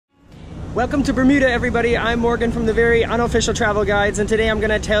Welcome to Bermuda, everybody. I'm Morgan from the very unofficial travel guides, and today I'm going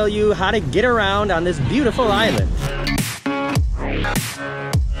to tell you how to get around on this beautiful island.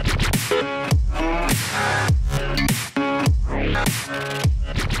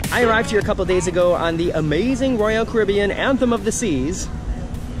 I arrived here a couple days ago on the amazing Royal Caribbean Anthem of the Seas.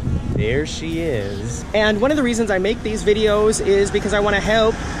 There she is. And one of the reasons I make these videos is because I want to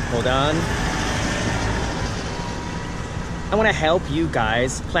help, hold on. I want to help you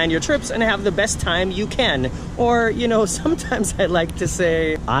guys plan your trips and have the best time you can. Or, you know, sometimes I like to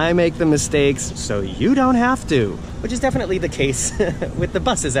say, I make the mistakes so you don't have to. Which is definitely the case with the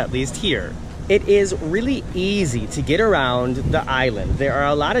buses, at least here. It is really easy to get around the island. There are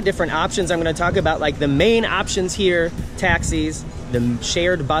a lot of different options. I'm going to talk about like the main options here: taxis, the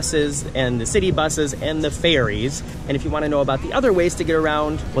shared buses, and the city buses, and the ferries. And if you want to know about the other ways to get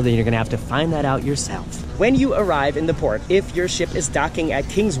around, well, then you're going to have to find that out yourself. When you arrive in the port, if your ship is docking at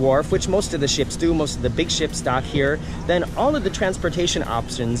King's Wharf, which most of the ships do, most of the big ships dock here, then all of the transportation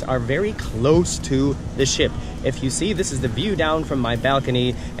options are very close to the ship. If you see, this is the view down from my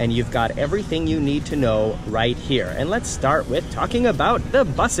balcony, and you've got everything you need to know right here. And let's start with talking about the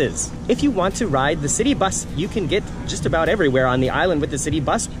buses. If you want to ride the city bus, you can get just about everywhere on the island with the city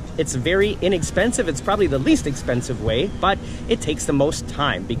bus. It's very inexpensive. It's probably the least expensive way, but it takes the most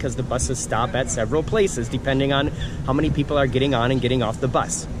time because the buses stop at several places depending on how many people are getting on and getting off the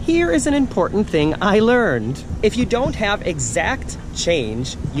bus. Here is an important thing I learned. If you don't have exact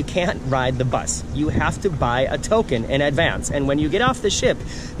change, you can't ride the bus. You have to buy a token in advance. And when you get off the ship,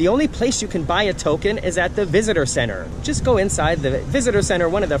 the only place you can buy a token is at the visitor center. Just go inside the visitor center.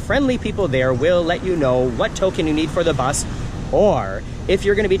 One of the friendly people there will let you know what token you need for the bus. Or if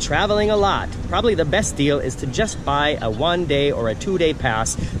you're going to be traveling a lot, probably the best deal is to just buy a 1-day or a 2-day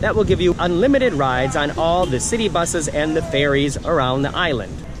pass. That will give you unlimited rides on all the city buses and the ferries around the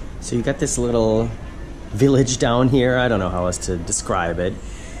island. So you got this little village down here. I don't know how else to describe it.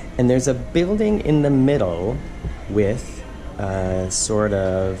 And there's a building in the middle with a sort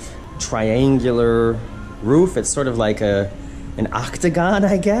of triangular roof. It's sort of like an octagon,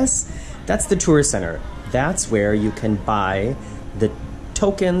 I guess. That's the tourist center. That's where you can buy the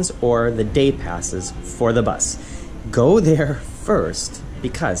tokens or the day passes for the bus. Go there first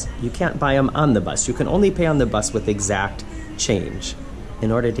because you can't buy them on the bus. You can only pay on the bus with exact change.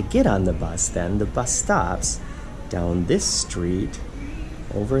 In order to get on the bus, then the bus stops down this street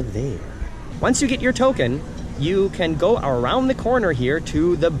over there. Once you get your token, you can go around the corner here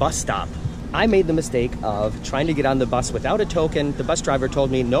to the bus stop. I made the mistake of trying to get on the bus without a token. The bus driver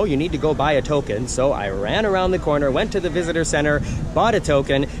told me, no, you need to go buy a token. So I ran around the corner, went to the visitor center, bought a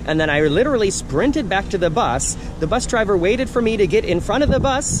token, and then I literally sprinted back to the bus. The bus driver waited for me to get in front of the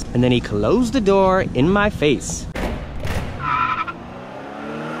bus, and then he closed the door in my face.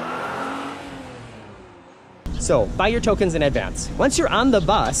 So, buy your tokens in advance. Once you're on the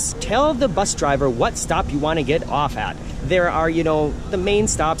bus, tell the bus driver what stop you want to get off at. There are, you know, the main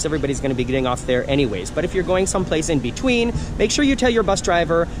stops, everybody's going to be getting off there anyways. But if you're going someplace in between, make sure you tell your bus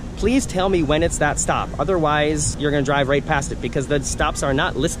driver, please tell me when it's that stop. Otherwise, you're going to drive right past it because the stops are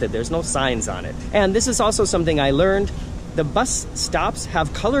not listed. There's no signs on it. And this is also something I learned. The bus stops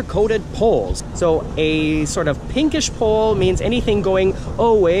have color-coded poles. So a sort of pinkish pole means anything going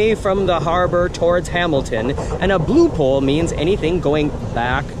away from the harbor towards Hamilton, and a blue pole means anything going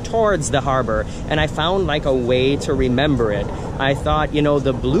back towards the harbor. And I found like a way to remember it. I thought, you know,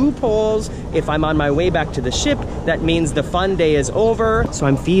 the blue poles, if I'm on my way back to the ship, that means the fun day is over, so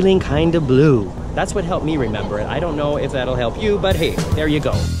I'm feeling kind of blue. That's what helped me remember it. I don't know if that'll help you, but hey, there you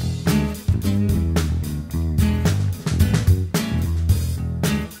go.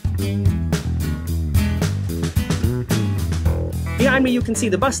 Behind me you can see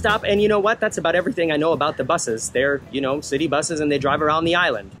the bus stop, and you know what? That's about everything I know about the buses. They're, you know, city buses and they drive around the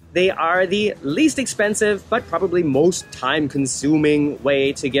island. They are the least expensive, but probably most time-consuming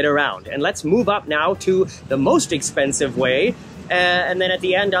way to get around. And let's move up now to the most expensive way, and then at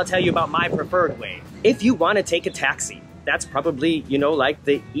the end I'll tell you about my preferred way. If you want to take a taxi, that's probably, you know, like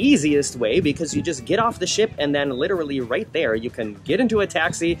the easiest way because you just get off the ship and then literally right there you can get into a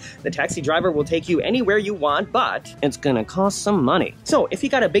taxi. The taxi driver will take you anywhere you want, but it's gonna cost some money. So if you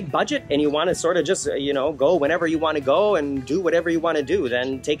got a big budget and you want to sort of just, you know, go whenever you want to go and do whatever you want to do,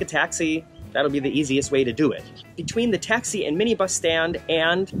 then take a taxi. That'll be the easiest way to do it. Between the taxi and minibus stand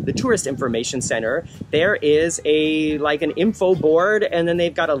and the tourist information center, there is like an info board, and then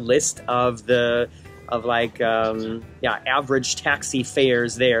they've got a list of the of like, yeah, average taxi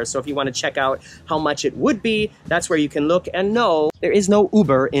fares there. So if you want to check out how much it would be, that's where you can look. And no, there is no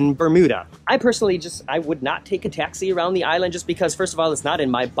Uber in Bermuda. I personally I would not take a taxi around the island just because, first of all, it's not in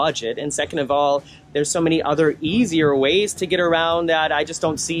my budget. And second of all, there's so many other easier ways to get around that I just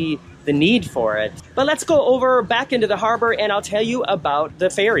don't see the need for it. But let's go over back into the harbor and I'll tell you about the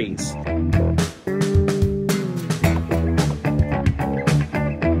ferries.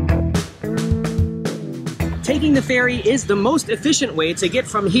 Taking the ferry is the most efficient way to get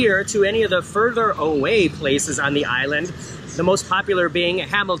from here to any of the further away places on the island, the most popular being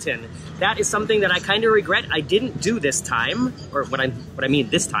Hamilton. That is something that I kind of regret I didn't do this time, or what I mean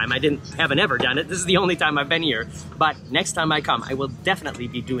this time, I haven't ever done it. This is the only time I've been here. But next time I come, I will definitely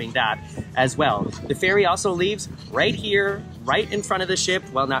be doing that as well. The ferry also leaves right here, right in front of the ship.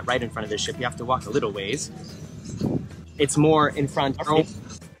 Well, not right in front of the ship, you have to walk a little ways. It's more in front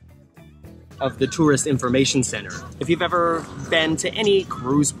of the Tourist Information Center. If you've ever been to any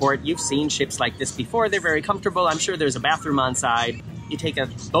cruise port, you've seen ships like this before. They're very comfortable. I'm sure there's a bathroom on side. You take a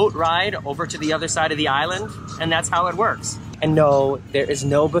boat ride over to the other side of the island, and that's how it works. And no, there is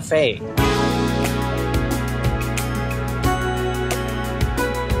no buffet.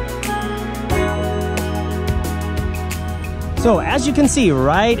 So as you can see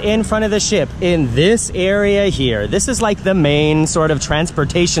right in front of the ship in this area here, this is like the main sort of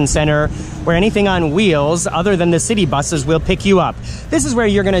transportation center where anything on wheels other than the city buses will pick you up. This is where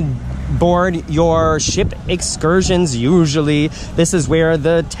you're gonna board your ship excursions usually. This is where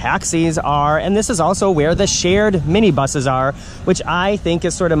the taxis are, and this is also where the shared minibuses are, which I think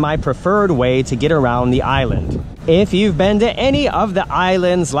is sort of my preferred way to get around the island. If you've been to any of the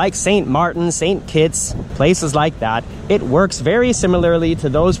islands like St. Martin, St. Kitts, places like that, it works very similarly to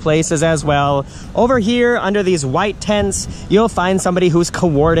those places as well. Over here, under these white tents, you'll find somebody who's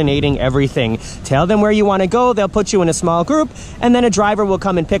coordinating everything. Tell them where you want to go, they'll put you in a small group, and then a driver will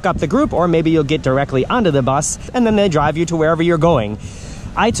come and pick up the group, or maybe you'll get directly onto the bus, and then they drive you to wherever you're going.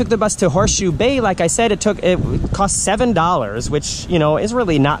 I took the bus to Horseshoe Bay. Like I said, it cost $7, which, you know, is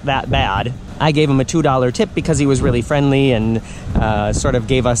really not that bad. I gave him a $2 tip because he was really friendly and sort of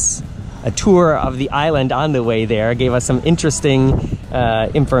gave us a tour of the island on the way there, gave us some interesting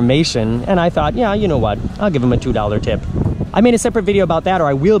information, and I thought, yeah, you know what, I'll give him a $2 tip. I made a separate video about that, or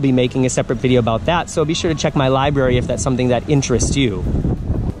I will be making a separate video about that, so be sure to check my library if that's something that interests you.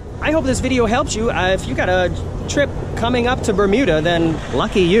 I hope this video helped you. If you got a trip coming up to Bermuda, then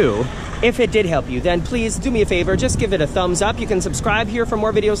lucky you. If it did help you, then please do me a favor, just give it a thumbs up. You can subscribe here for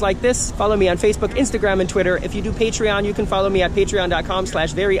more videos like this. Follow me on Facebook, Instagram, and Twitter. If you do Patreon, you can follow me at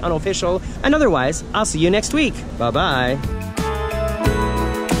patreon.com/veryunofficial. And otherwise, I'll see you next week. Bye-bye.